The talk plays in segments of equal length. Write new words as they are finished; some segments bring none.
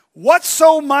What's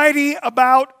so mighty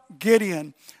about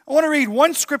Gideon? I want to read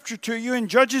one scripture to you in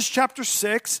Judges chapter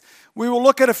 6. We will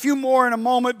look at a few more in a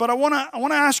moment, but I want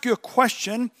to ask you a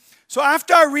question. So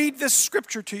after I read this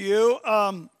scripture to you,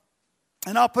 and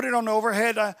I'll put it on the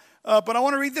overhead, but I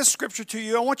want to read this scripture to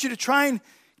you. I want you to try and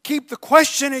keep the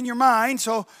question in your mind.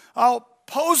 So I'll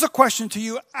pose a question to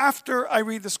you after I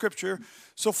read the scripture.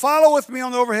 So follow with me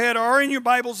on the overhead or in your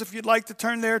Bibles if you'd like to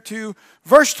turn there to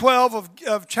verse 12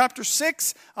 of chapter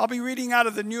 6. I'll be reading out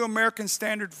of the New American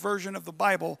Standard Version of the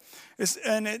Bible.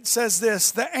 And it says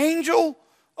this: "The angel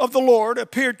of the Lord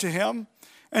appeared to him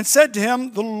and said to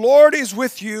him, 'The Lord is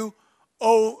with you,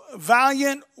 O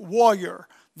valiant warrior.'"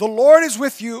 The Lord is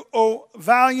with you, O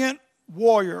valiant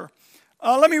warrior.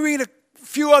 Let me read a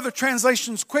few other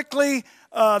translations quickly.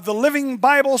 The Living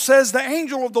Bible says, "The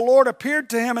angel of the Lord appeared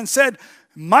to him and said,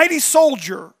 'Mighty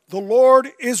soldier, the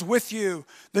Lord is with you.'"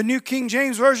 The New King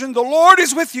James Version, "The Lord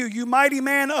is with you, you mighty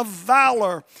man of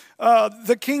valor."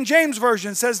 The King James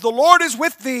Version says, "The Lord is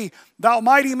with thee, thou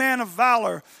mighty man of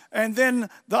valor." And then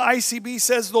the ICB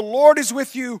says, "The Lord is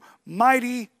with you,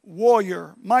 mighty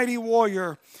warrior." Mighty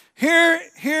warrior.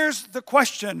 Here's the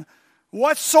question.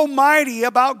 What's so mighty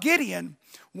about Gideon?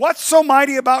 What's so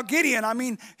mighty about Gideon? I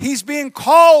mean, he's being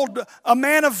called a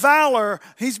man of valor.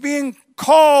 He's being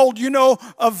called,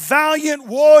 a valiant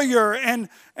warrior. And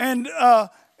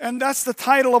that's the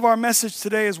title of our message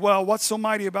today as well. What's so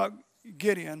mighty about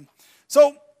Gideon?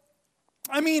 So,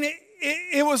 I mean,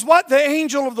 it was what the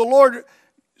angel of the Lord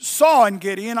saw in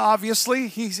Gideon, obviously.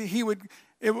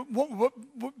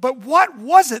 But what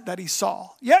was it that he saw?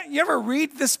 Yeah, you ever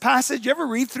read this passage? You ever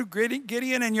read through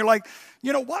Gideon and you're like,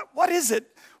 what is it?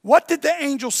 What did the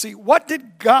angel see? What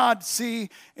did God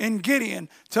see in Gideon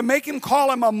to make him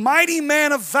call him a mighty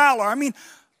man of valor? I mean,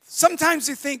 sometimes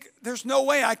you think there's no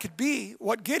way I could be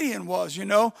what Gideon was,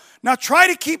 Now try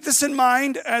to keep this in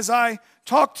mind as I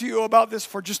talk to you about this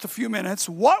for just a few minutes.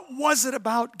 What was it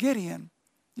about Gideon?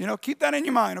 Keep that in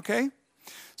your mind, okay?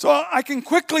 So I can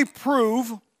quickly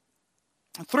prove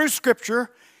through Scripture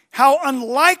how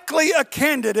unlikely a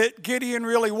candidate Gideon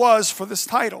really was for this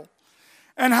title,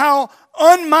 and how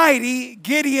unmighty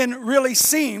Gideon really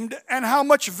seemed, and how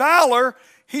much valor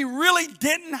he really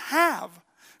didn't have.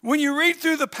 When you read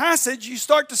through the passage, you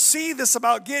start to see this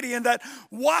about Gideon, that,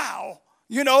 wow,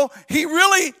 he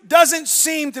really doesn't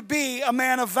seem to be a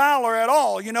man of valor at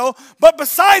all, But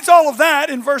besides all of that,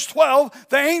 in verse 12,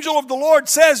 the angel of the Lord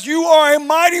says, "You are a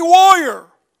mighty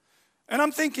warrior." And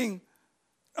I'm thinking,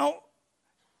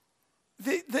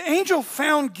 the angel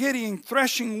found Gideon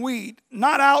threshing wheat,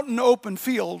 not out in the open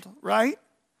field, right?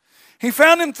 He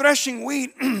found him threshing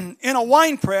wheat in a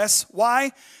wine press.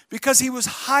 Why? Because he was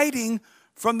hiding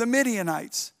from the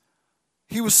Midianites.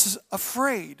 He was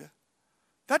afraid.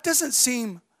 That doesn't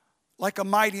seem like a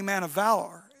mighty man of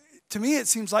valor. To me, it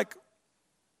seems like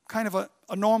kind of a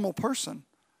normal person.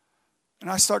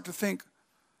 And I start to think,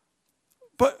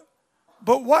 but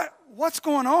what's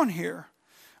going on here?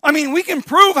 I mean, we can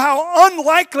prove how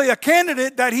unlikely a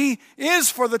candidate that he is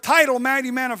for the title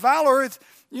mighty man of valor. It's,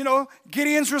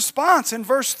 Gideon's response in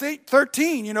verse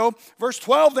 13, verse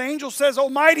 12, the angel says, "O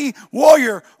mighty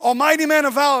warrior, O mighty man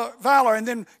of valor." And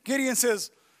then Gideon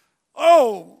says,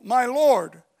 "Oh, my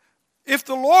Lord, if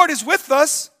the Lord is with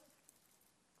us,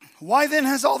 why then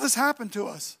has all this happened to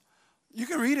us?" You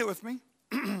can read it with me.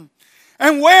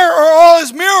 "And where are all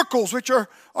his miracles, which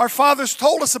our fathers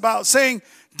told us about, saying,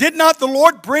 'Did not the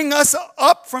Lord bring us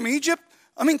up from Egypt?'"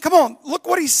 I mean, come on, look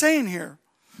what he's saying here.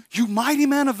 "You mighty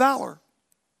man of valor."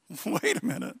 Wait a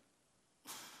minute.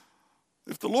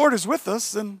 If the Lord is with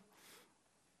us, then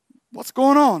what's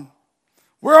going on?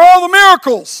 Where are all the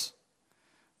miracles?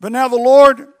 But now the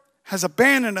Lord has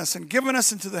abandoned us and given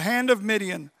us into the hand of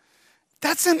Midian.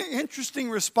 That's an interesting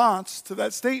response to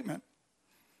that statement.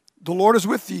 "The Lord is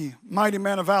with thee, mighty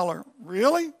man of valor."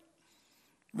 Really?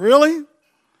 Really?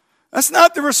 That's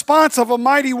not the response of a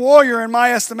mighty warrior in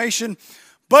my estimation,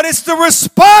 but it's the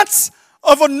response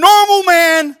of a normal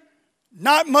man,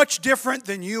 not much different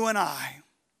than you and I.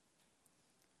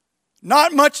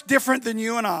 Not much different than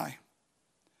you and I.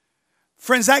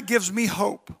 Friends, that gives me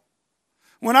hope.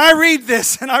 When I read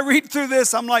this and I read through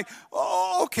this, I'm like,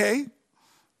 oh, okay.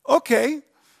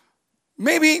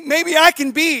 Maybe I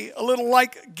can be a little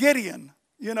like Gideon,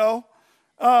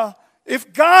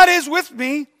 If God is with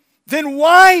me, then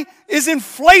why is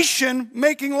inflation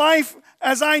making life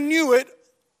as I knew it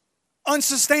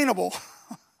unsustainable?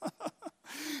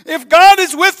 If God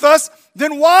is with us,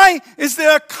 then why is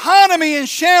the economy in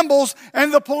shambles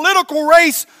and the political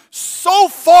race so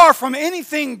far from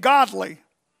anything godly?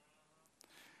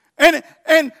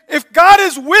 And if God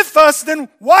is with us, then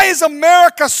why is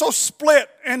America so split?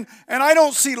 And I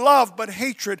don't see love, but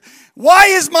hatred. Why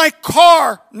is my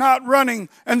car not running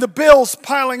and the bills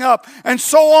piling up? And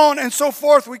so on and so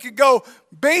forth. We could go.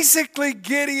 Basically,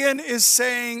 Gideon is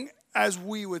saying, as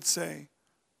we would say,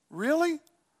 really?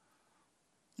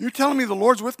 You're telling me the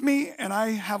Lord's with me and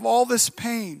I have all this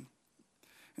pain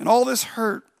and all this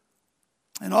hurt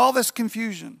and all this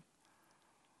confusion?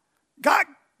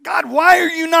 God, why are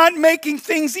you not making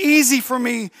things easy for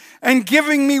me and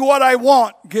giving me what I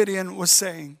want? Gideon was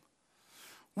saying.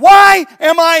 Why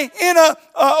am I in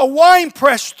a wine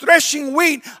press threshing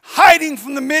wheat, hiding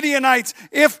from the Midianites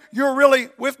if you're really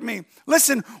with me?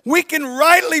 Listen, we can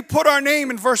rightly put our name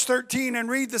in verse 13 and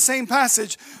read the same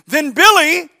passage. Then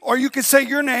Billy, or you could say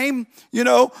your name,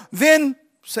 then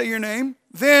say your name.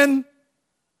 Then,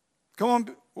 come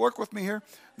on, work with me here.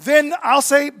 Then I'll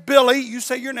say Billy. You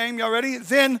say your name. Y'all ready?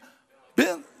 Then,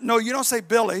 no, you don't say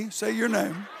Billy. Say your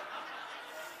name.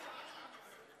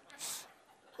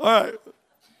 All right.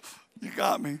 You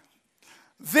got me.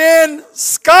 Then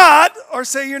Scott, or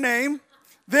say your name.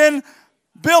 Then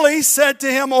Billy said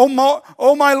to him,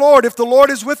 Oh my Lord, if the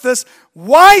Lord is with us,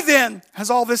 why then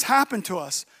has all this happened to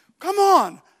us? Come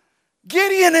on.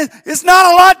 Gideon is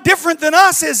not a lot different than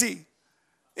us, is he?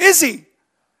 Is he?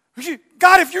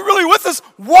 God, if you're really with us,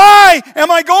 why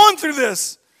am I going through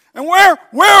this? And where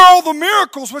are all the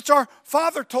miracles which our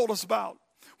Father told us about?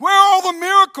 Where are all the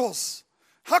miracles?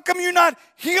 How come you're not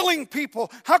healing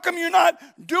people? How come you're not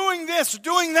doing this,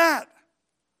 doing that?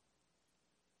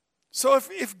 So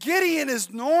if Gideon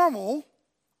is normal,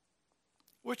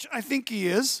 which I think he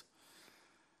is,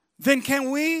 then can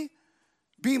we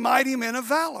be mighty men of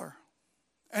valor?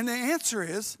 And the answer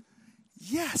is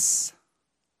yes.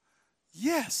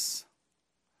 Yes.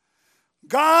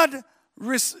 God,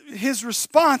 his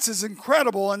response is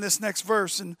incredible in this next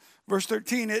verse, in verse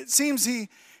 13. It seems he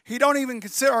don't even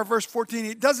consider, or verse 14,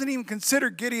 he doesn't even consider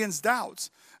Gideon's doubts.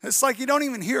 It's like he don't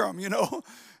even hear them,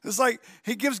 It's like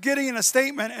he gives Gideon a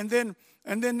statement and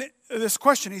then this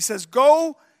question. He says,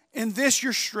 Go in this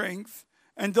your strength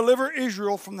and deliver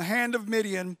Israel from the hand of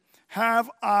Midian. Have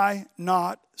I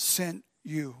not sent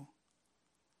you?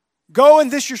 Go in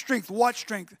this your strength. What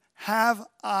strength? Have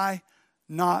I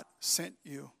not sent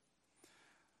you?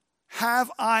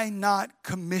 Have I not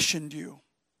commissioned you?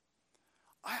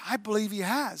 I believe he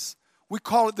has. We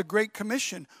call it the Great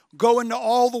Commission. Go into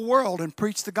all the world and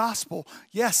preach the gospel.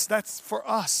 Yes, that's for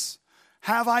us.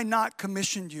 Have I not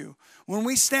commissioned you? When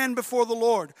we stand before the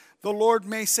Lord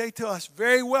may say to us,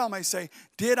 very well may say,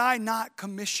 did I not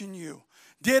commission you?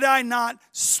 Did I not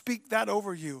speak that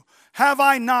over you? Have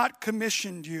I not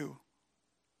commissioned you?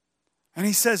 And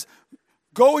he says,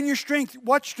 go in your strength.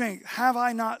 What strength? Have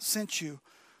I not sent you?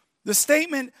 The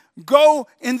statement, go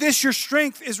in this your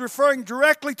strength, is referring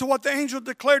directly to what the angel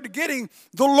declared to Gideon.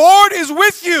 The Lord is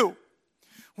with you.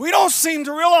 We don't seem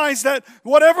to realize that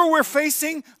whatever we're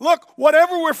facing or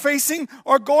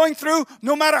going through,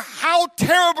 no matter how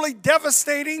terribly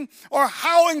devastating or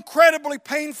how incredibly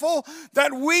painful,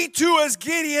 that we too as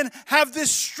Gideon have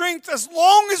this strength as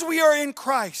long as we are in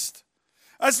Christ.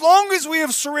 As long as we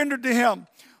have surrendered to Him.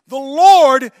 The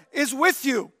Lord is with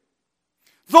you.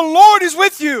 The Lord is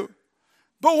with you.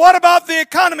 But what about the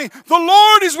economy? The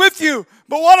Lord is with you.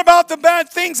 But what about the bad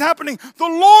things happening? The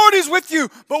Lord is with you.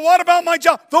 But what about my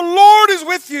job? The Lord is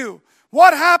with you.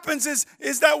 What happens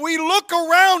is that we look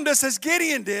around us as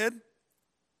Gideon did.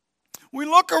 We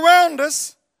look around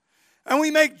us and we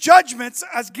make judgments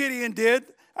as Gideon did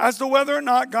as to whether or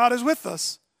not God is with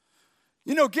us.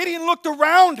 Gideon looked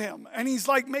around him and he's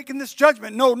like making this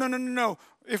judgment. No.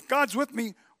 If God's with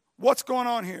me, what's going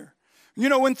on here?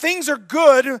 When things are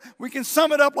good, we can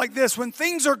sum it up like this. When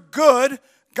things are good,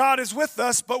 God is with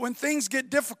us. But when things get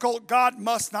difficult, God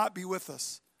must not be with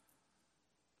us.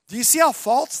 Do you see how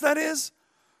false that is?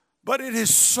 But it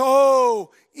is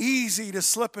so easy to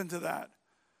slip into that.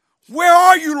 Where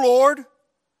are you, Lord?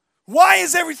 Why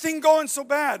is everything going so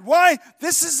bad? Why?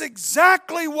 This is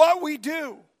exactly what we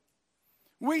do.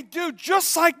 We do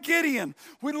just like Gideon.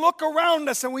 We look around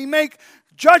us and we make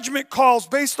judgment calls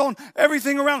based on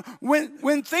everything around.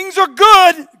 When things are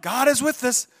good, God is with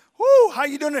us. Woo, how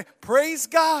you doing today? Praise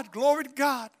God. Glory to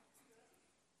God.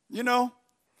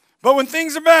 But when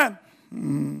things are bad,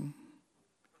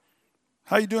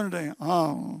 how you doing today?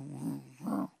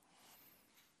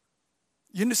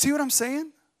 You see what I'm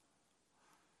saying?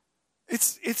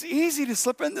 It's easy to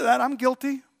slip into that. I'm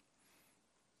guilty.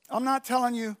 I'm not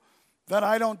telling you that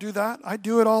I don't do that. I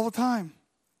do it all the time.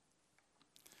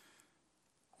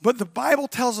 But the Bible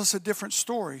tells us a different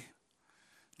story.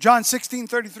 John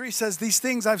 16:33 says, these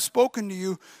things I've spoken to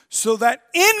you so that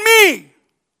in me,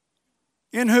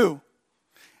 in who?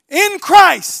 In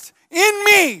Christ, in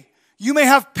me, you may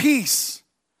have peace.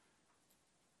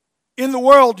 In the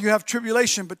world you have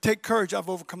tribulation, but take courage, I've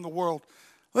overcome the world.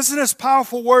 Listen to this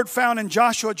powerful word found in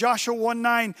Joshua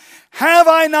 1:9. Have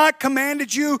I not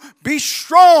commanded you? Be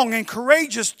strong and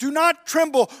courageous. Do not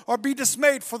tremble or be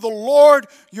dismayed, for the Lord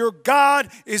your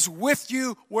God is with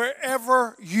you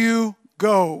wherever you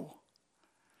go.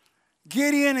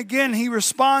 Gideon, again, he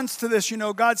responds to this.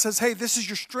 God says, hey, this is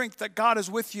your strength, that God is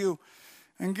with you.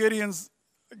 And Gideon,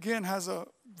 again, has a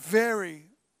very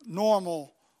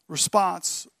normal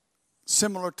response,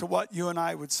 similar to what you and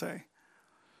I would say.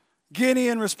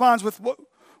 Gideon responds with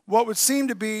what would seem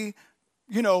to be,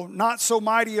 not so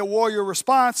mighty a warrior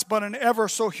response, but an ever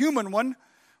so human one,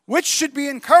 which should be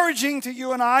encouraging to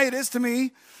you and I. It is to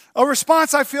me. A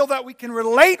response I feel that we can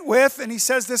relate with. And he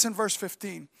says this in verse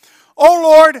 15. O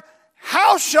Lord,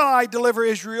 how shall I deliver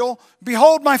Israel?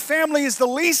 Behold, my family is the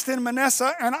least in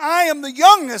Manasseh, and I am the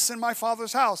youngest in my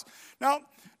father's house. Now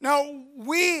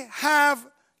we have,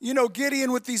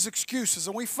 Gideon with these excuses,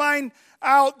 and we find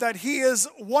out that he is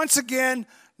once again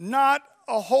not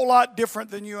a whole lot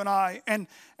different than you and I. And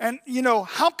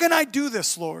how can I do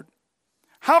this, Lord?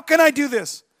 How can I do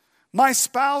this? My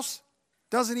spouse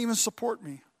doesn't even support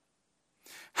me.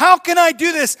 How can I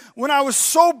do this when I was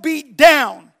so beat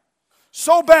down?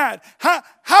 So bad.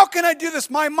 How can I do this?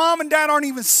 My mom and dad aren't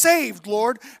even saved,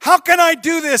 Lord. How can I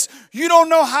do this? You don't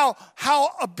know how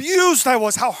abused I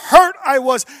was, how hurt I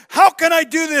was. How can I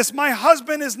do this? My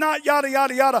husband is not yada,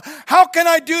 yada, yada. How can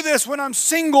I do this when I'm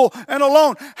single and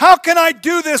alone? How can I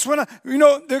do this when,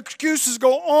 the excuses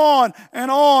go on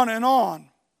and on and on.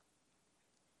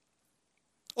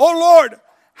 Oh, Lord,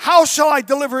 how shall I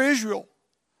deliver Israel?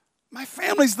 My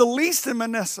family's the least in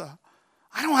Manasseh.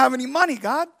 I don't have any money,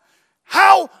 God.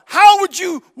 How would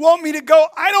you want me to go?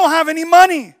 I don't have any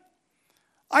money.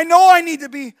 I know I need to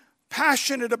be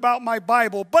passionate about my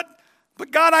Bible, but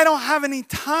God, I don't have any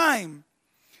time.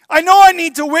 I know I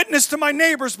need to witness to my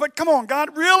neighbors, but come on,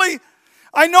 God, really?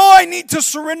 I know I need to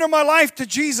surrender my life to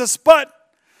Jesus, but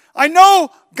I know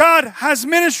God has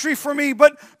ministry for me,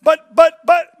 but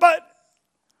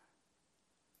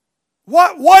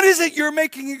what is it you're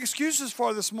making excuses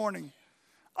for this morning?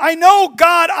 I know,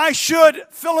 God, I should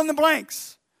fill in the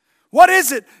blanks. What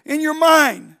is it in your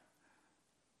mind?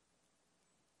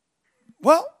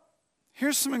 Well,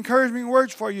 here's some encouraging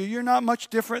words for you. You're not much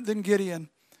different than Gideon.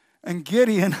 And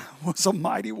Gideon was a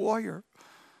mighty warrior.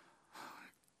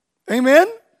 Amen?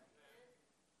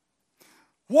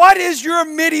 What is your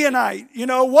Midianite?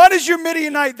 What is your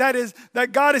Midianite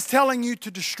that God is telling you to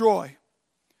destroy?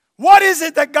 What is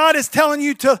it that God is telling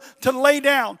you to lay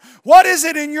down? What is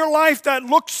it in your life that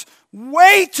looks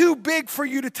way too big for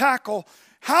you to tackle?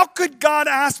 How could God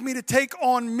ask me to take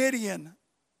on Midian?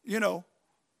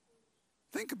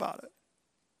 Think about it.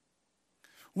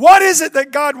 What is it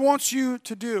that God wants you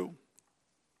to do,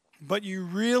 but you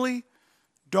really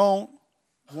don't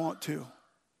want to?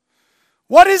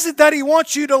 What is it that He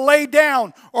wants you to lay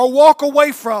down or walk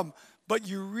away from, but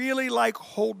you really like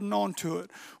holding on to it?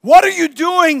 What are you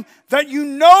doing that you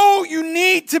know you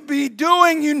need to be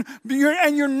doing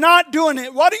and you're not doing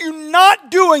it? What are you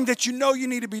not doing that you know you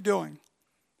need to be doing?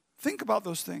 Think about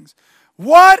those things.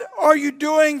 What are you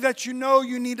doing that you know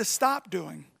you need to stop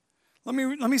doing? Let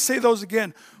me say those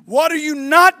again. What are you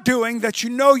not doing that you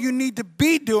know you need to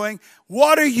be doing?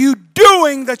 What are you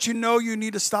doing that you know you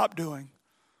need to stop doing?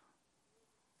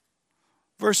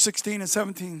 Verse 16 and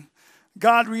 17.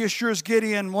 God reassures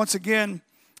Gideon once again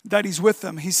that He's with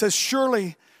them. He says,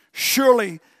 surely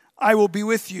I will be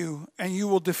with you and you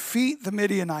will defeat the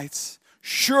Midianites.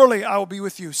 Surely I will be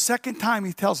with you. Second time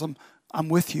He tells them, I'm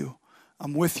with you.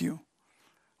 I'm with you.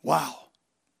 Wow.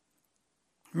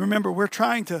 Remember, we're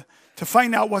trying to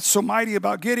find out what's so mighty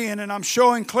about Gideon, and I'm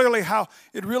showing clearly how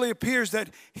it really appears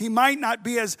that he might not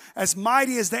be as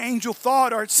mighty as the angel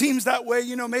thought, or it seems that way.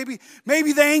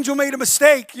 Maybe the angel made a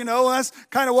mistake. That's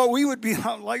kind of what we would be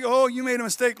like. Oh, you made a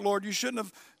mistake, Lord. You shouldn't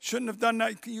have done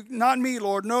that. Not me,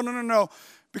 Lord. No.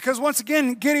 Because once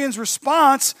again, Gideon's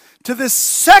response to this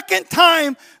second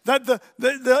time that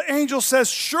the angel says,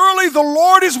 surely the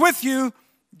Lord is with you,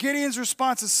 Gideon's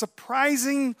response is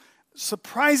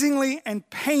surprisingly and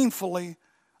painfully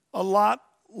a lot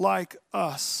like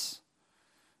us.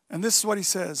 And this is what he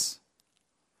says.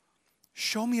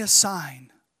 Show me a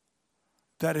sign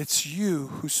that it's you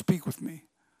who speak with me.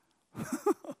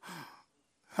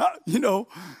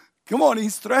 Come on,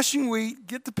 he's threshing wheat.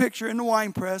 Get the picture in the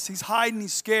wine press. He's hiding,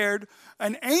 he's scared.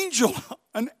 An angel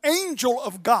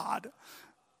of God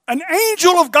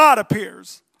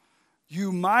appears.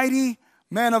 you mighty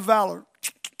man of valor.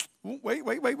 Wait.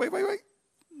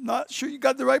 Not sure you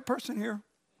got the right person here.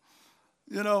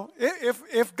 You know,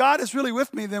 if God is really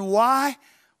with me, then why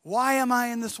am I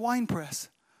in this wine press?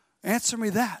 Answer me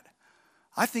that.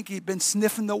 I think he'd been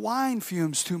sniffing the wine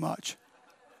fumes too much.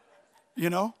 You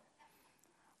know?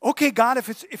 Okay, God,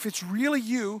 if it's really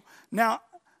you. Now,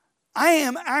 I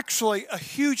am actually a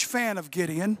huge fan of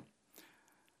Gideon.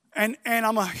 And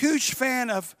I'm a huge fan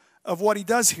of what he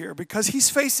does here, because he's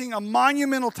facing a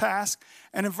monumental task.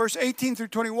 And in verse 18 through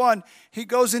 21, he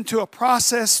goes into a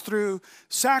process through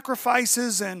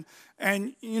sacrifices and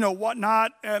you know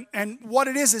whatnot. And what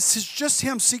it is just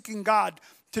him seeking God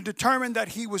to determine that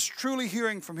he was truly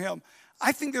hearing from him.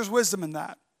 I think there's wisdom in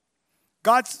that.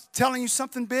 God's telling you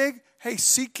something big. Hey,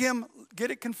 seek him,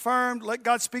 get it confirmed, let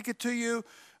God speak it to you.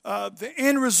 The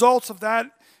end results of that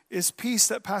is peace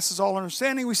that passes all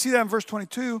understanding. We see that in verse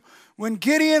 22. When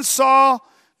Gideon saw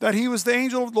that he was the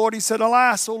angel of the Lord, he said,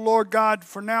 Alas, O Lord God,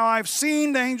 for now I have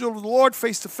seen the angel of the Lord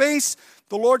face to face.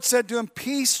 The Lord said to him,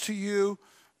 Peace to you.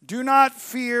 Do not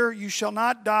fear, you shall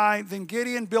not die. Then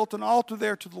Gideon built an altar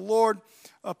there to the Lord,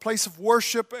 a place of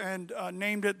worship, and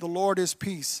named it, The Lord is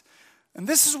Peace. And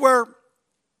this is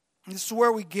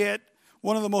where we get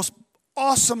one of the most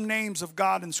awesome names of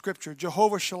God in Scripture,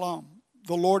 Jehovah Shalom,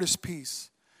 the Lord is Peace.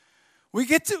 We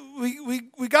got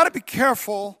to be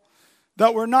careful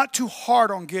that we're not too hard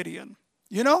on Gideon.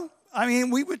 You know? I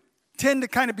mean, we would tend to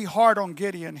kind of be hard on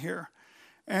Gideon here.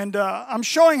 And I'm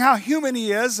showing how human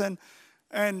he is and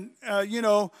you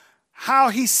know, how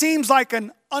he seems like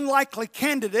an unlikely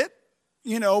candidate,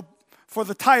 you know, for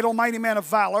the title, Mighty Man of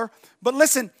Valor. But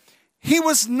listen, he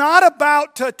was not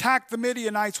about to attack the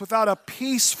Midianites without a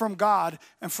peace from God.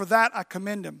 And for that, I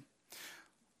commend him.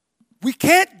 We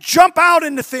can't jump out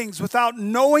into things without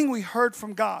knowing we heard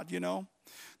from God, you know.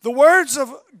 The word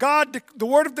of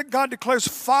God declares,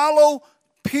 follow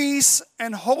peace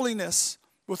and holiness,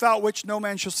 without which no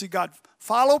man shall see God.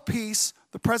 Follow peace,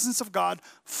 the presence of God.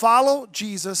 Follow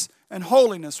Jesus and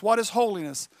holiness. What is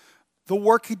holiness? The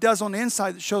work he does on the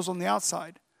inside that shows on the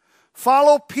outside.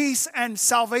 Follow peace and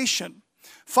salvation.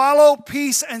 Follow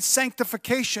peace and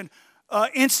sanctification.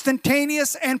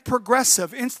 Instantaneous and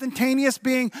progressive. Instantaneous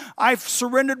being, I've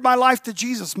surrendered my life to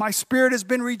Jesus. My spirit has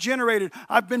been regenerated.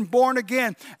 I've been born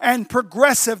again. And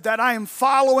progressive, that I am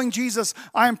following Jesus.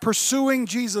 I am pursuing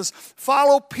Jesus.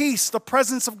 Follow peace, the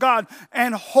presence of God,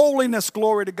 and holiness,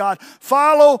 glory to God.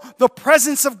 Follow the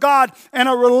presence of God and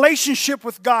a relationship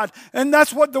with God. And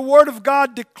that's what the Word of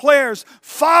God declares.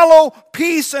 Follow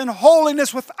peace and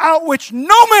holiness, without which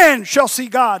no man shall see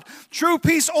God. True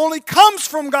peace only comes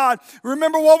from God.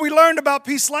 Remember what we learned about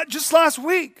peace just last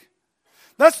week.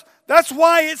 That's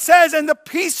why it says, and the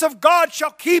peace of God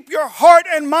shall keep your heart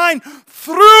and mind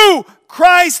through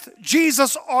Christ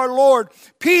Jesus our Lord.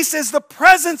 Peace is the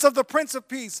presence of the Prince of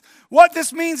Peace. What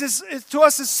this means is to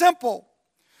us is simple.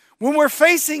 When we're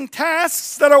facing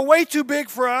tasks that are way too big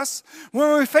for us, when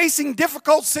we're facing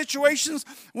difficult situations,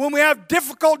 when we have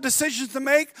difficult decisions to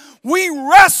make, we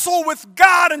wrestle with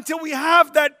God until we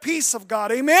have that peace of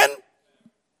God. Amen?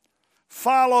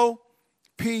 Follow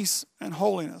peace and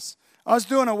holiness. I was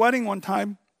doing a wedding one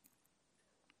time.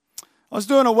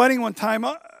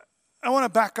 I want to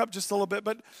back up just a little bit,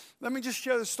 but let me just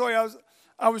share the story.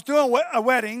 I was doing a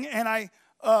wedding, and I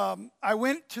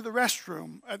went to the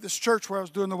restroom at this church where I was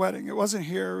doing the wedding. It wasn't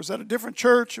here. It was at a different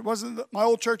church. It wasn't my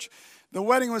old church. The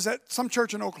wedding was at some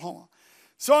church in Oklahoma.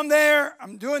 So I'm there.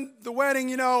 I'm doing the wedding,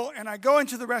 you know, and I go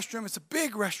into the restroom. It's a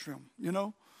big restroom, you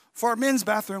know. For a men's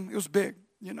bathroom, it was big.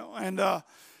 You know, and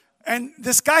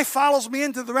this guy follows me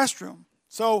into the restroom.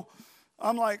 So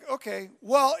I'm like, okay,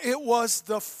 well, it was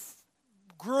the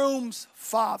groom's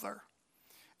father.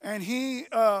 And he,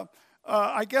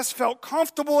 I guess, felt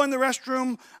comfortable in the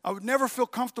restroom. I would never feel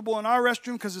comfortable in our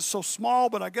restroom because it's so small,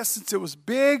 but I guess since it was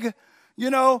big, you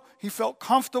know, he felt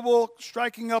comfortable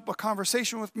striking up a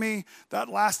conversation with me that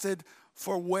lasted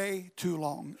for way too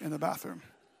long in the bathroom.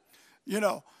 You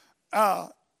know,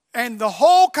 and the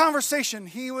whole conversation,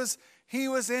 he was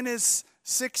in his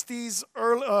 60s,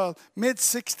 mid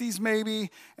 60s maybe,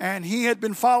 and he had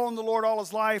been following the Lord all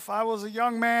his life. I was a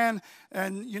young man,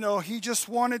 and you know, he just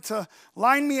wanted to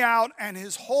line me out, and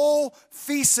his whole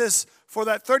thesis for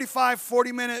that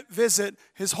 40-minute visit,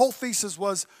 his whole thesis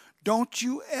was, don't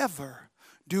you ever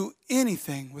do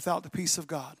anything without the peace of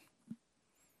God.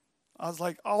 I was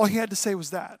like, all he had to say was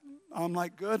that. I'm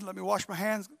like, good, let me wash my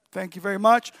hands. Thank you very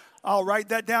much. I'll write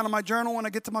that down in my journal when I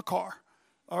get to my car.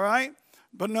 All right?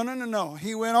 But no.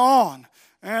 He went on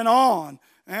and on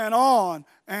and on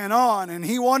and on. and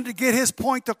he wanted to get his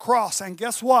point across. And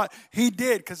guess what? He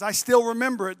did, because I still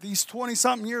remember it these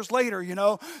 20-something years later,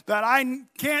 that I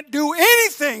can't do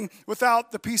anything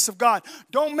without the peace of God.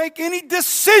 Don't make any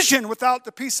decision without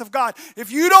the peace of God.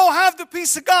 If you don't have the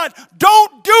peace of God,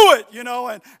 don't do it,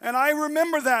 and I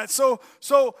remember that. So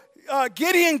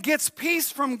Gideon gets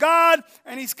peace from God,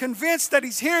 and he's convinced that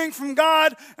he's hearing from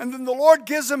God, and then the Lord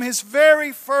gives him his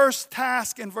very first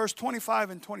task in verse 25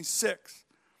 and 26.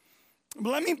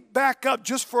 But let me back up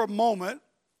just for a moment,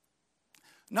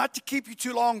 not to keep you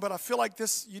too long, but I feel like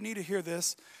you need to hear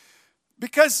this,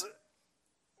 because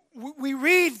we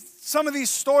read some of these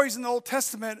stories in the Old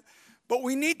Testament, but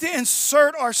we need to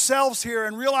insert ourselves here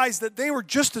and realize that they were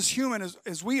just as human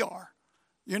as we are,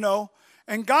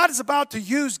 And God is about to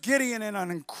use Gideon in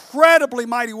an incredibly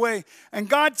mighty way. And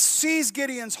God sees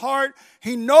Gideon's heart.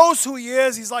 He knows who he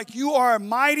is. He's like, you are a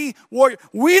mighty warrior.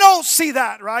 We don't see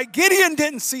that, right? Gideon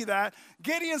didn't see that.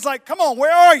 Gideon's like, come on,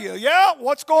 where are you? Yeah,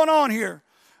 what's going on here?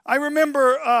 I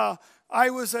remember I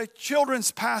was a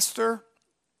children's pastor.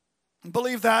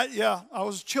 Believe that? Yeah, I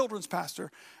was a children's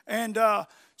pastor. And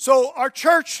so our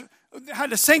church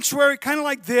had a sanctuary kind of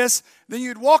like this. Then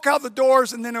you'd walk out the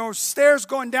doors, and then there were stairs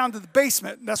going down to the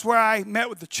basement. That's where I met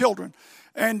with the children.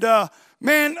 And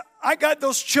man, I got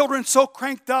those children so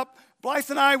cranked up. Blythe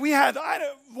and I,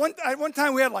 one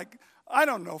time we had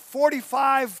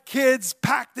 45 kids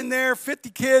packed in there, 50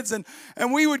 kids, and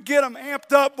we would get them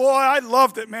amped up. Boy, I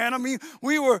loved it, man. I mean,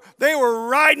 they were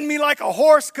riding me like a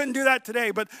horse. Couldn't do that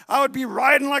today, but I would be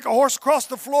riding like a horse across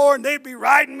the floor, and they'd be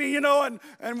riding me,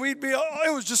 and we'd be.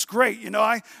 It was just great,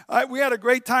 we had a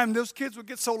great time. Those kids would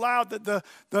get so loud that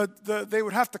they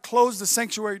would have to close the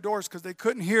sanctuary doors because they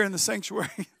couldn't hear in the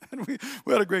sanctuary. And we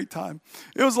had a great time.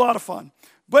 It was a lot of fun.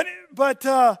 But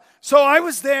so I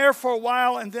was there for a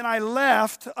while, and then I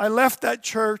left. I left that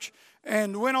church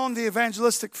and went on the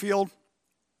evangelistic field.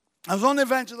 I was on the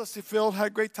evangelistic field, had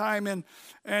a great time, and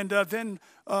then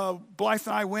Blythe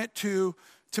and I went to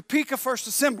Topeka First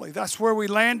Assembly. That's where we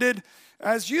landed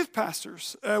as youth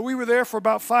pastors. We were there for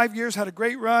about 5 years, had a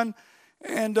great run,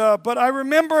 but I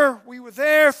remember we were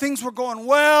there. Things were going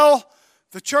well.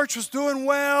 The church was doing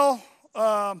well.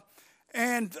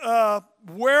 And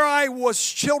where I was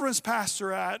children's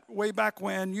pastor at way back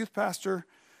when, youth pastor,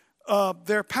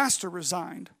 their pastor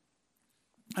resigned.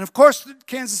 And of course, the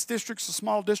Kansas district's a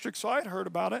small district, so I had heard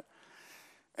about it.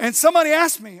 And somebody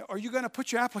asked me, are you going to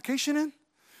put your application in?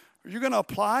 Are you going to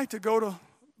apply to go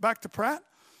back to Pratt?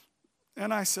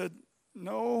 And I said,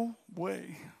 no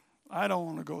way. I don't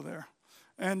want to go there.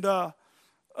 And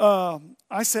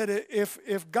I said,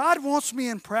 if God wants me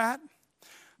in Pratt,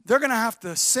 they're going to have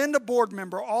to send a board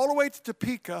member all the way to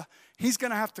Topeka. He's going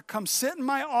to have to come sit in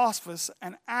my office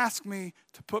and ask me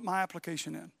to put my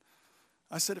application in.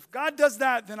 I said, if God does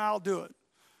that, then I'll do it.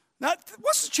 Now,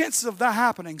 what's the chances of that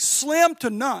happening? Slim to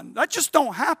none. That just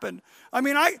don't happen. I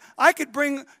mean, I could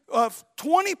bring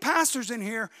 20 pastors in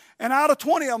here, and out of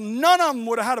 20 of them, none of them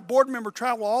would have had a board member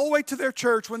travel all the way to their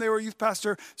church when they were a youth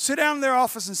pastor, sit down in their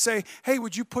office and say, hey,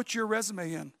 would you put your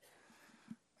resume in?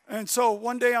 And so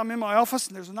one day I'm in my office,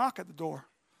 and there's a knock at the door.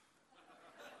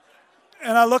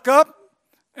 And I look up,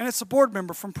 and it's a board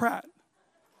member from Pratt.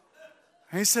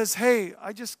 And he says, hey,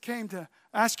 I just came to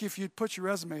ask you if you'd put your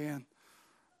resume in.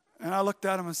 And I looked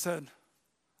at him and said,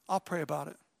 I'll pray about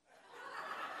it.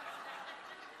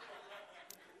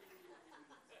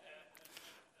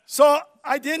 So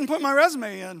I didn't put my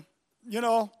resume in.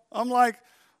 I'm like,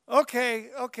 okay,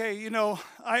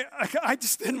 I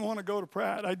just didn't want to go to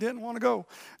Pratt. I didn't want to go.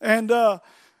 And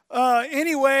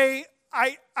anyway,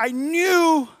 I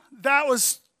knew that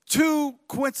was too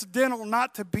coincidental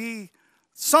not to be.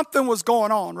 Something was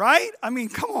going on, right? I mean,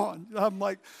 come on. I'm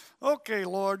like, okay,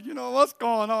 Lord, what's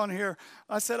going on here?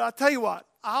 I said, I'll tell you what.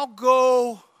 I'll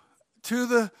go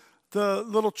to the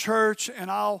little church, and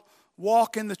I'll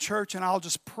walk in the church, and I'll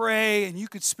just pray, and you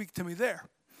could speak to me there.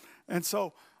 And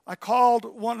so I called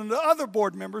one of the other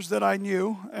board members that I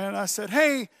knew, and I said,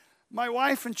 hey, my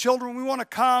wife and children, we want to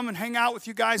come and hang out with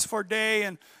you guys for a day,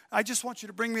 and I just want you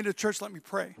to bring me to church, let me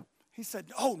pray. He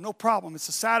said, oh, no problem. It's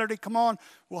a Saturday. Come on.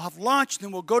 We'll have lunch, then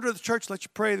we'll go to the church, let you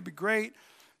pray. That'd be great.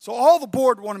 So all the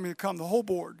board wanted me to come, the whole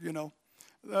board,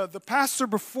 The pastor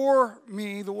before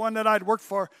me, the one that I'd worked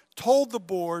for, told the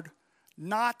board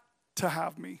not to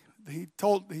have me. He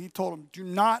told them, do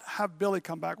not have Billy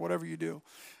come back, whatever you do.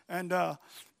 And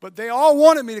but they all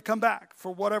wanted me to come back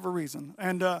for whatever reason.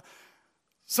 And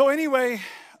so anyway,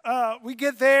 we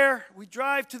get there, we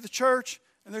drive to the church,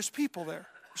 and there's people there.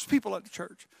 There's people at the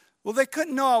church. Well, they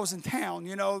couldn't know I was in town,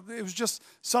 It was just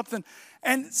something.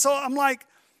 And so I'm like,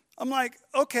 I'm like,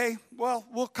 okay, well,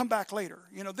 we'll come back later.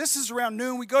 This is around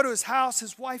noon. We go to his house.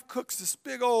 His wife cooks this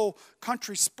big old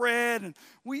country spread, and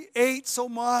we ate so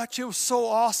much. It was so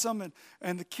awesome,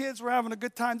 and the kids were having a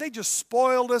good time. They just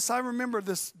spoiled us. I remember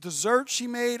this dessert she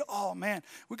made. Oh, man.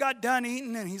 We got done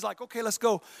eating, and he's like, okay, let's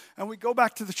go. And we go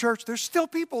back to the church. There's still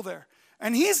people there.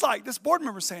 And he's like, this board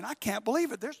member saying, I can't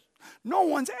believe it. There's no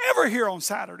one's ever here on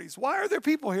Saturdays. Why are there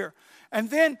people here? And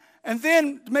then,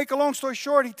 to make a long story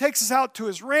short, he takes us out to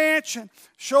his ranch and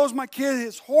shows my kid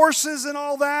his horses and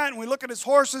all that. And we look at his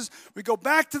horses. We go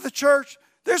back to the church.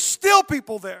 There's still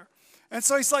people there. And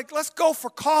so he's like, let's go for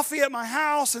coffee at my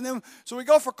house. And then, so we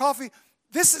go for coffee.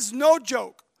 This is no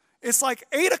joke. It's like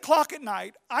 8 o'clock at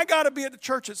night. I got to be at the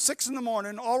church at 6 in the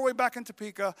morning, all the way back in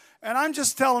Topeka. And I'm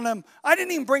just telling them, I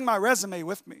didn't even bring my resume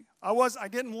with me. I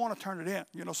didn't want to turn it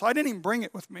in, so I didn't even bring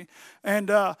it with me.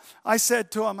 And I said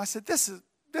to him, this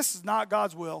is not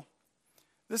God's will.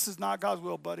 This is not God's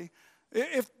will, buddy.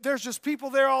 If there's just people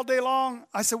there all day long,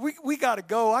 I said, we got to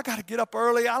go. I got to get up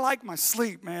early. I like my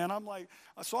sleep, man. I'm like,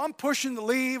 so I'm pushing to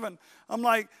leave, and I'm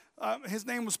like, his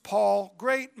name was Paul,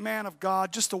 great man of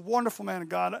God, just a wonderful man of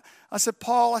God. I said,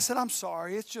 Paul, I'm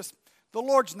sorry. It's just, the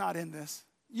Lord's not in this.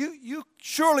 You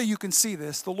surely you can see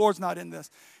this. The Lord's not in this.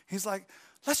 He's like,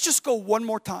 let's just go one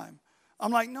more time.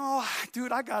 I'm like, no,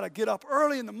 dude, I got to get up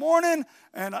early in the morning,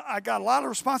 and I got a lot of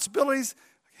responsibilities.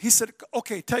 He said,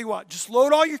 okay, tell you what, just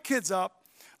load all your kids up.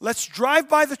 Let's drive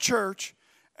by the church,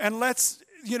 and let's,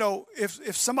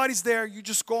 if somebody's there, you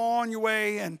just go on your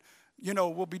way, and,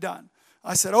 we'll be done.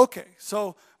 I said, okay.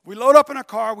 So we load up in a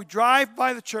car. We drive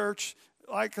by the church.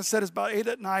 Like I said, it's about 8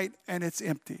 at night, and it's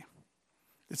empty.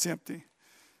 It's empty.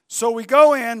 So we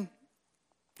go in,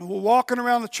 and we're walking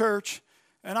around the church,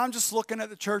 and I'm just looking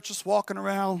at the church, just walking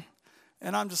around,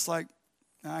 and I'm just like,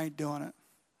 I ain't doing it.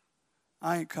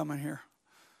 I ain't coming here.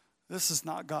 This is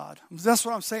not God. That's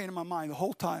what I'm saying in my mind the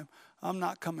whole time. I'm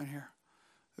not coming here.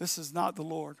 This is not the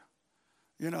Lord,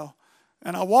 And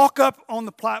I walk up on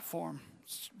the platform.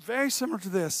 It's very similar to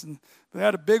this. And they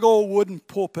had a big old wooden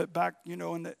pulpit back, in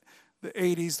the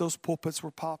 80s. Those pulpits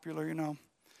were popular, And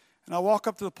I walk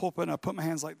up to the pulpit and I put my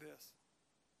hands like this.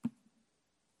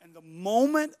 And the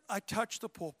moment I touched the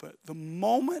pulpit, the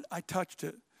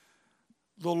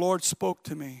Lord spoke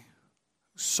to me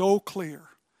so clear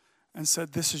and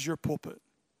said, this is your pulpit.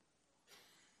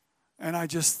 And I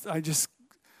just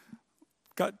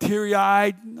got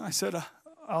teary-eyed. I said,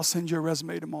 I'll send you a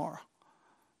resume tomorrow.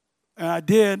 And I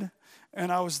did,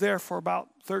 and I was there for about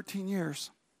 13 years.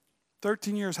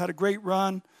 13 years, had a great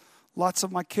run. Lots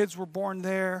of my kids were born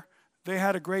there. They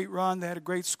had a great run. They had a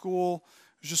great school.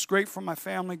 It was just great for my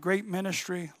family, great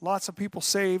ministry. Lots of people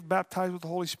saved, baptized with the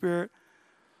Holy Spirit.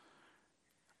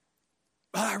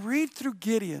 But I read through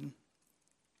Gideon.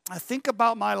 I think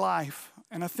about my life,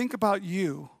 and I think about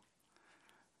you.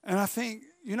 And I think,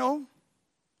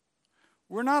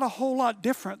 we're not a whole lot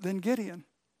different than Gideon,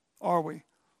 are we?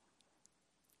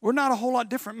 We're not a whole lot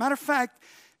different. Matter of fact,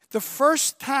 the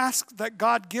first task that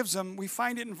God gives him, we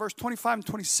find it in verse 25 and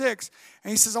 26.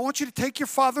 And he says, I want you to take your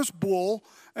father's bull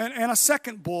and a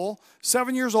second bull,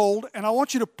 7 years old, and I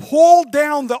want you to pull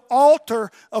down the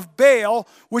altar of Baal,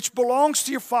 which belongs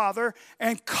to your father,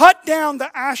 and cut down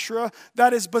the Asherah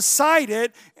that is beside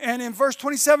it. And in verse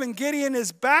 27, Gideon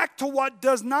is back to what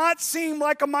does not seem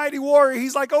like a mighty warrior.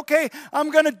 He's like, okay,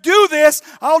 I'm going to do this.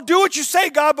 I'll do what you say,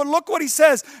 God, but look what he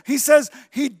says. He says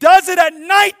he does it at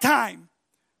nighttime.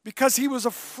 Because he was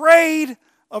afraid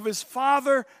of his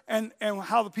father and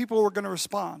how the people were going to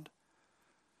respond.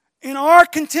 In our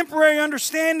contemporary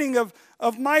understanding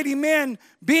of mighty men,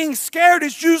 being scared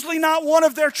is usually not one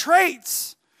of their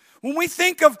traits. When we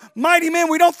think of mighty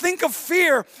men, we don't think of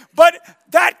fear. But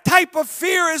that type of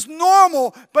fear is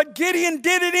normal. But Gideon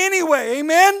did it anyway.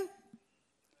 Amen?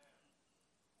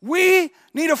 We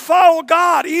need to follow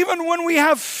God even when we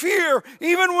have fear,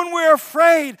 even when we're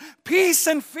afraid. Peace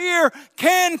and fear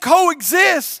can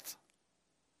coexist.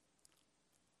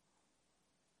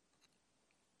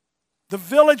 The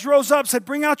village rose up, said,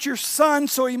 bring out your son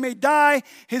so he may die.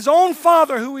 His own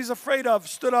father, who he's afraid of,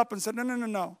 stood up and said,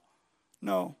 no.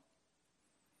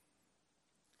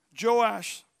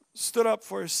 Joash stood up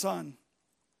for his son.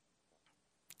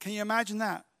 Can you imagine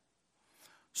that?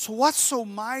 So what's so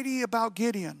mighty about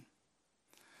Gideon?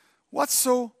 What's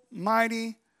so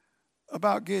mighty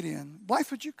about Gideon?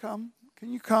 Blythe, would you come?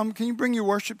 Can you come? Can you bring your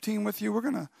worship team with you? We're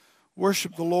going to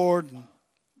worship the Lord.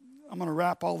 I'm going to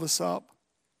wrap all this up.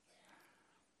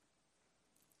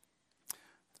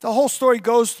 The whole story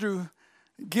goes through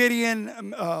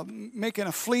Gideon making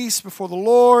a fleece before the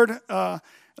Lord.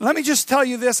 Let me just tell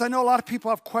you this. I know a lot of people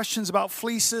have questions about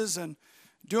fleeces and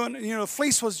doing, the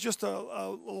fleece was just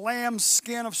a lamb's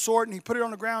skin of sort, and he put it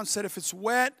on the ground and said, if it's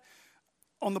wet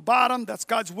on the bottom, that's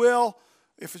God's will.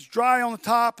 If it's dry on the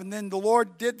top, and then the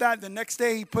Lord did that. The next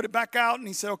day he put it back out, and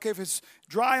he said, okay, if it's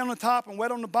dry on the top and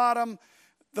wet on the bottom.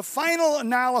 The final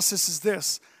analysis is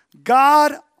this.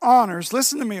 God honors,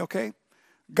 listen to me, okay?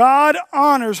 God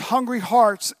honors hungry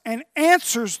hearts and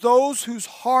answers those whose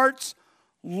hearts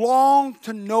long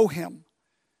to know him.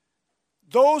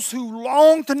 Those who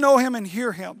long to know him and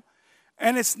hear him.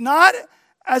 And it's not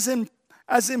as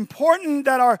important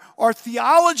that our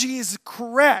theology is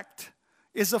correct.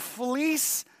 Is a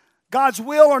fleece God's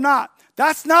will or not?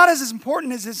 That's not as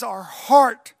important as our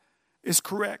heart is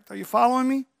correct. Are you following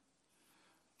me?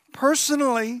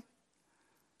 Personally,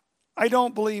 I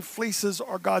don't believe fleeces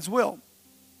are God's will.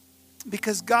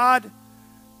 Because God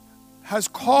has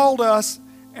called us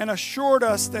and assured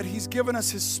us that he's given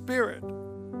us his Spirit.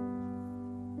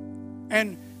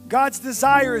 And God's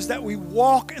desire is that we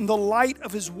walk in the light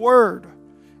of his word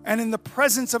and in the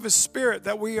presence of his Spirit,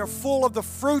 that we are full of the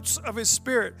fruits of his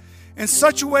Spirit in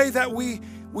such a way that we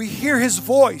hear his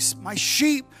voice. My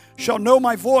sheep shall know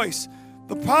my voice.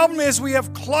 The problem is we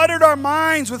have cluttered our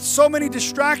minds with so many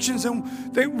distractions,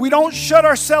 and we don't shut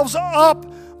ourselves up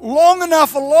long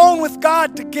enough alone with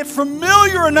God to get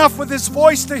familiar enough with his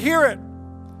voice to hear it.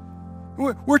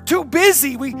 We're too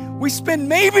busy. We spend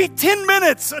maybe 10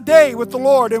 minutes a day with the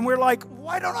Lord, and we're like,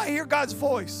 why don't I hear God's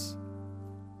voice?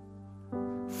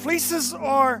 Fleeces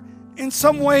are, in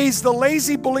some ways, the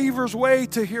lazy believer's way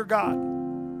to hear God.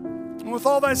 And with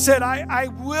all that said, I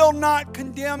will not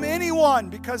condemn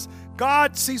anyone because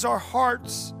God sees our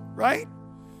hearts, right?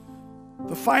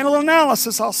 The final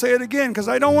analysis, I'll say it again because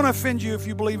I don't want to offend you if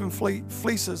you believe in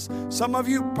fleeces. Some of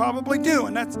you probably do,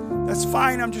 and that's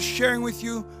fine. I'm just sharing with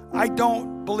you. I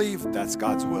don't believe that's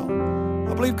God's will.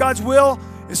 I believe God's will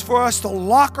is for us to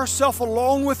lock ourselves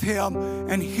alone with him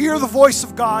and hear the voice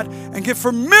of God and get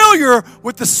familiar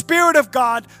with the Spirit of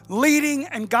God leading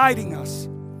and guiding us.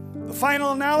 The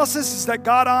final analysis is that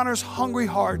God honors hungry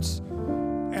hearts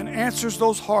and answers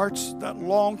those hearts that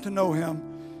long to know him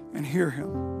and hear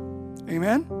him.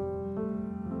 Amen?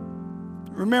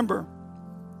 Remember,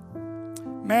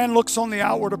 man looks on the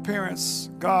outward appearance.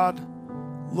 God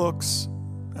looks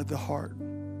at the heart.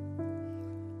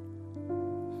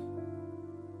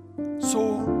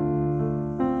 So,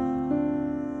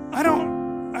 I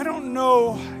don't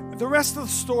know. The rest of the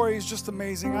story is just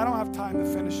amazing. I don't have time to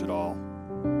finish it all.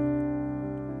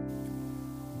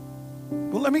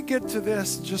 But let me get to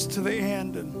this, just to the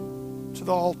end and to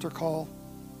the altar call.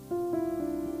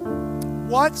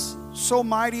 What's so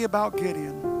mighty about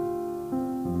Gideon?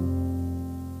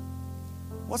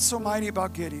 What's so mighty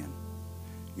about Gideon?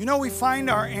 You know, we find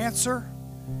our answer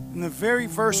in the very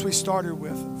verse we started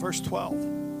with, verse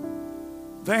 12.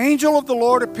 The angel of the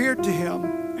Lord appeared to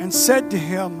him and said to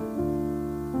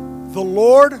him, the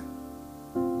Lord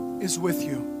is with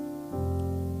you.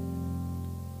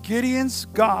 Gideon's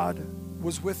God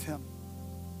was with him.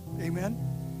 Amen?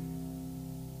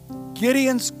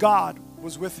 Gideon's God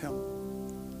was with him.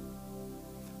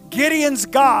 Gideon's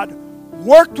God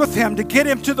worked with him to get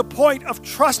him to the point of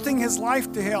trusting his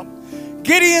life to him.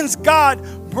 Gideon's God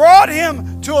brought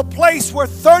him to a place where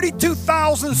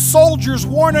 32,000 soldiers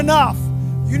weren't enough.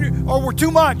 Or were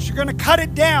too much. You're going to cut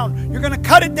it down. You're going to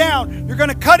cut it down. You're going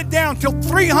to cut it down till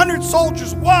 300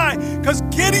 soldiers. Why? Because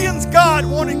Gideon's God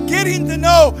wanted Gideon to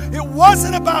know it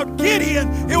wasn't about Gideon.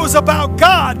 It was about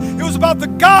God. It was about the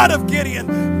God of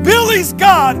Gideon. Billy's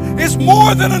God is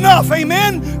more than enough.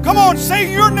 Amen? Come on, say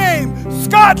your name.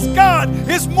 Scott's God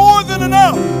is more than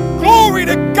enough. Glory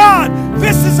to God.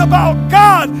 This is about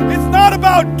God. It's not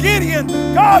about Gideon.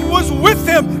 God was with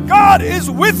him. God is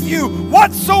with you.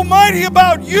 What's so mighty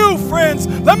about you, friends?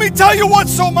 Let me tell you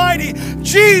what's so mighty.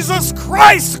 Jesus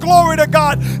Christ. Glory to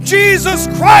God. Jesus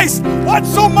Christ.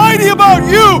 What's so mighty about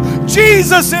you?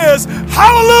 Jesus is.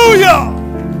 Hallelujah.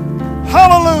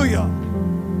 Hallelujah.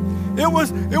 It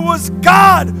was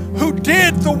God who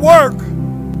did the work.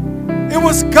 It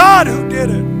was God who did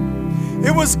it.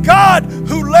 It was God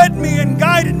who led me and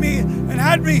guided me and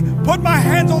had me put my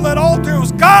hands on that altar. It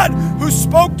was God who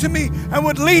spoke to me and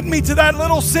would lead me to that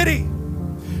little city.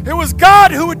 It was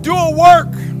God who would do a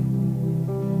work.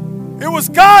 It was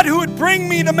God who would bring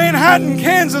me to Manhattan,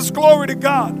 Kansas. Glory to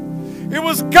God. It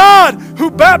was God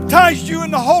who baptized you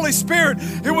in the Holy Spirit.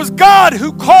 It was God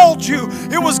who called you.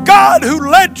 It was God who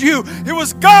led you. It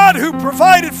was God who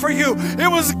provided for you.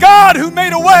 It was God who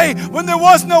made a way when there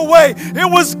was no way. It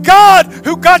was God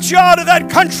who got you out of that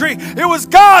country. It was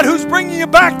God who's bringing you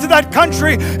back to that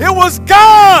country. It was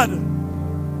God.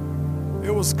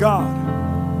 It was God.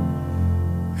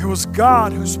 It was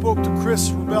God who spoke to Chris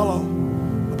Rubello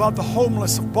about the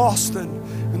homeless of Boston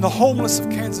and the homeless of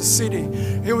Kansas City.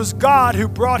 It was God who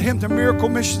brought him to Miracle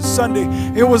Mission Sunday.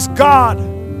 It was God.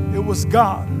 It was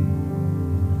God.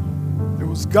 It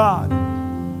was God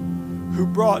who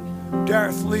brought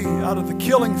Dareth Lee out of the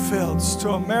killing fields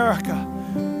to America,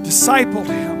 discipled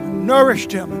him,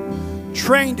 nourished him,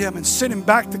 trained him, and sent him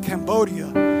back to Cambodia.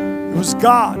 It was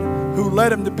God who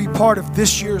led him to be part of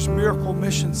this year's Miracle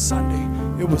Mission Sunday.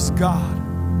 It was God.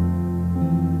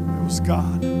 It was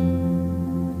God.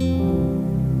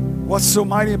 What's so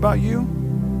mighty about you?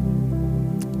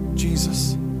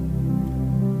 Jesus.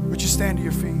 Would you stand to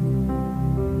your feet?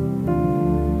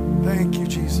 Thank you,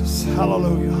 Jesus.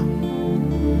 Hallelujah.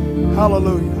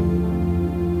 Hallelujah.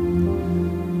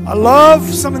 I love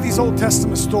some of these Old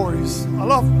Testament stories. I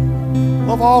love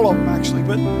all of them, actually,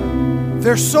 but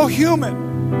they're so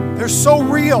human. They're so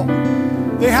real.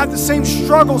 They have the same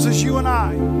struggles as you and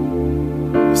I.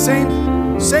 The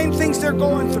same things they're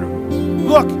going through.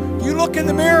 Look, you look in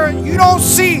the mirror, you don't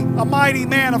see a mighty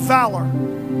man of valor.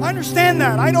 I understand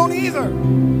that. I don't either.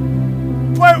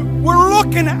 But we're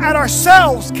looking at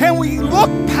ourselves. Can we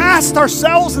look past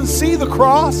ourselves and see the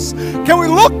cross? Can we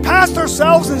look past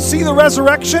ourselves and see the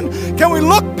resurrection? Can we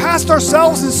look past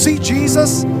ourselves and see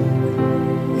Jesus?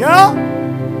 Yeah?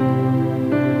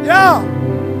 Yeah.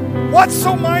 What's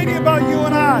so mighty about you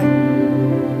and I?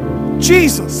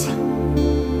 Jesus.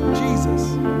 Jesus.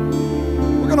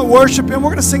 We're going to worship Him.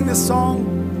 We're going to sing this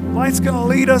song. Light's going to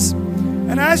lead us.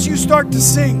 And as you start to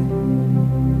sing,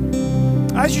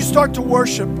 as you start to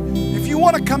worship, if you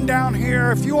want to come down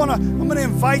here, if you want to, I'm going to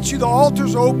invite you. The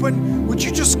altar's open. Would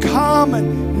you just come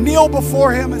and kneel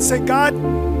before Him and say, God,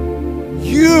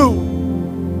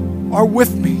 you are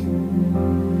with me.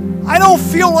 I don't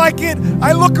feel like it.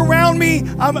 I look around me.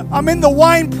 I'm in the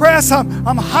wine press.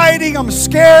 I'm hiding. I'm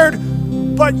scared.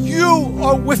 But you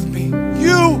are with me.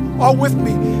 You are with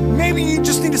me. Maybe you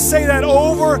just need to say that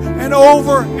over and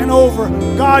over and over.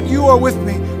 God, you are with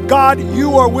me. God,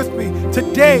 you are with me.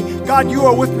 Today, God, you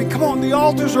are with me. Come on, the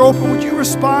altars are open. Would you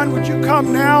respond? Would you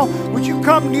come now? Would you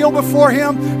come kneel before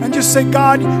Him and just say,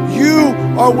 God, you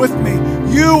are with me.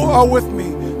 You are with me.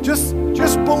 Just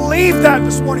believe that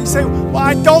this morning. You say, well,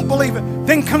 I don't believe it.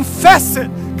 Then confess it.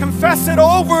 Confess it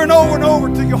over and over and over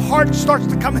till your heart starts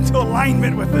to come into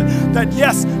alignment with it. That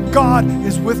yes, God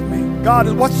is with me. God,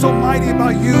 what's so mighty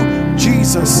about you?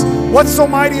 Jesus. What's so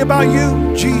mighty about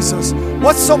you? Jesus.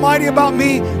 What's so mighty about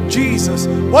me? Jesus.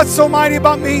 What's so mighty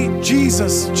about me?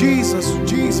 Jesus. Jesus.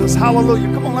 Jesus.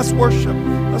 Hallelujah. Come on, let's worship.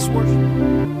 Let's worship.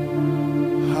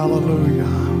 Hallelujah.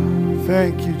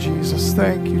 Thank you, Jesus.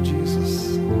 Thank you, Jesus.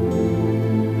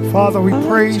 Father, we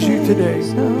praise you today.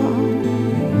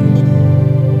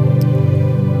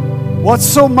 What's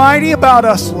so mighty about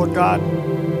us, Lord God?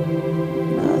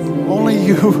 Only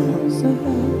you.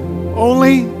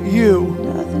 Only you.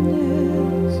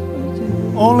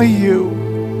 Only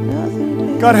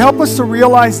you. God, help us to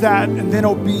realize that and then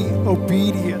be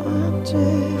obedient.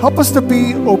 Help us to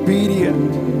be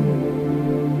obedient.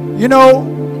 You know,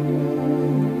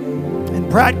 in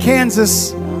Pratt,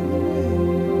 Kansas,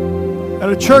 at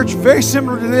a church very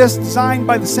similar to this, designed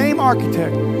by the same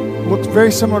architect, looks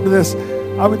very similar to this,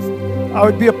 I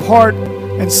would be a part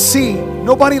and see.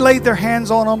 Nobody laid their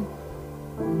hands on them.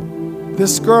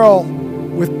 This girl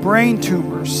with brain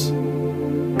tumors,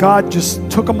 God just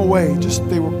took them away.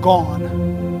 They were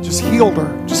gone. Just healed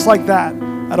her, just like that,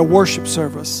 at a worship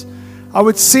service. I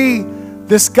would see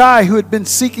this guy who had been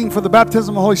seeking for the baptism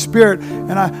of the Holy Spirit,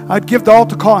 and I'd give the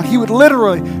altar call, and he would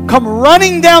literally come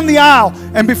running down the aisle,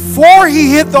 and before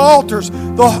he hit the altars,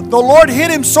 the Lord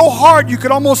hit him so hard you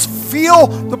could almost feel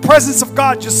the presence of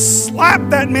God just slap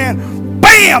that man,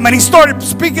 bam, and he started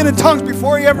speaking in tongues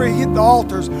before he ever hit the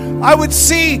altars. I would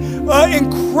see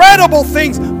incredible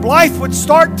things. Blythe would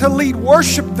start to lead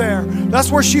worship there.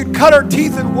 That's where she'd cut her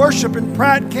teeth in worship in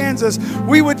Pratt, Kansas.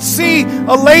 We would see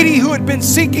a lady who had been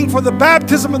seeking for the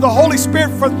baptism of the Holy Spirit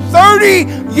for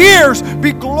 30 years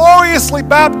be gloriously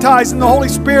baptized in the Holy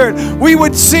Spirit. We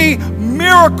would see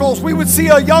miracles. We would see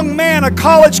a young man, a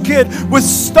college kid with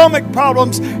stomach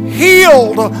problems,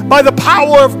 healed by the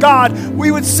power of God.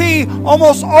 We would see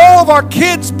almost all of our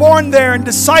kids born there and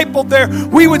discipled there.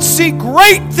 We would see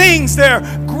great things there.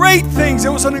 Great things. It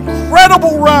was an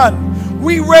incredible run.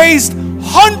 We raised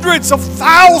hundreds of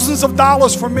thousands of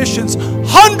dollars for missions.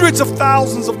 Hundreds of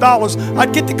thousands of dollars.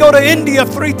 I'd get to go to India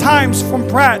 3 times from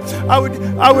Pratt.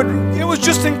 It was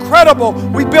just incredible.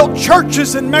 We built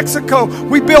churches in Mexico.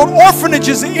 We built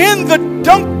orphanages in the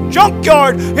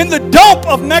junkyard, in the dump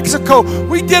of Mexico.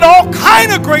 We did all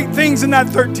kind of great things in that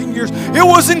 13 years. It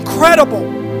was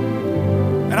incredible.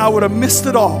 And I would have missed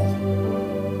it all.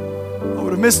 I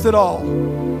would have missed it all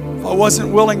if I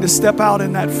wasn't willing to step out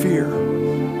in that fear.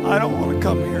 I don't want to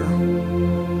come here.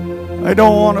 I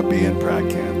don't want to be in Pratt,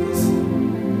 Kansas.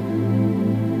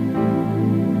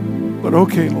 But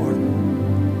okay, Lord.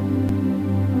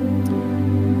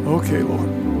 Okay, Lord.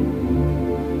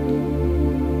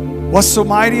 What's so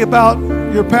mighty about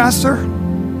your pastor?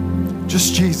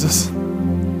 Just Jesus.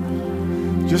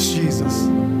 Just Jesus.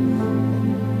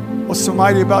 What's so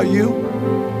mighty about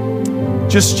you?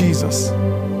 Just Jesus.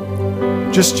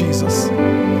 Just Jesus.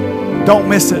 Don't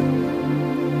miss it.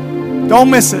 Don't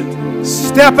miss it.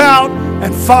 Step out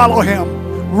and follow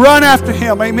Him. Run after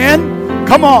Him. Amen?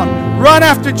 Come on. Run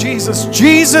after Jesus.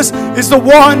 Jesus is the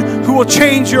one who will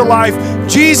change your life.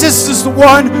 Jesus is the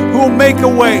one who will make a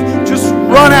way. Just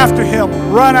run after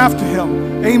Him. Run after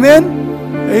Him. Amen?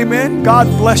 Amen. God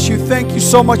bless you. Thank you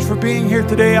so much for being here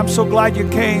today. I'm so glad you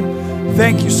came.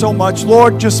 Thank you so much.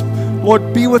 Lord,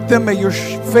 Lord, be with them. May your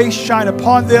face shine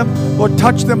upon them. Lord,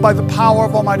 touch them by the power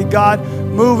of Almighty God.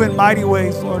 Move in mighty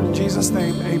ways, Lord. In Jesus'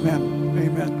 name, amen.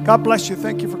 Amen. God bless you.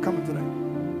 Thank you for coming today.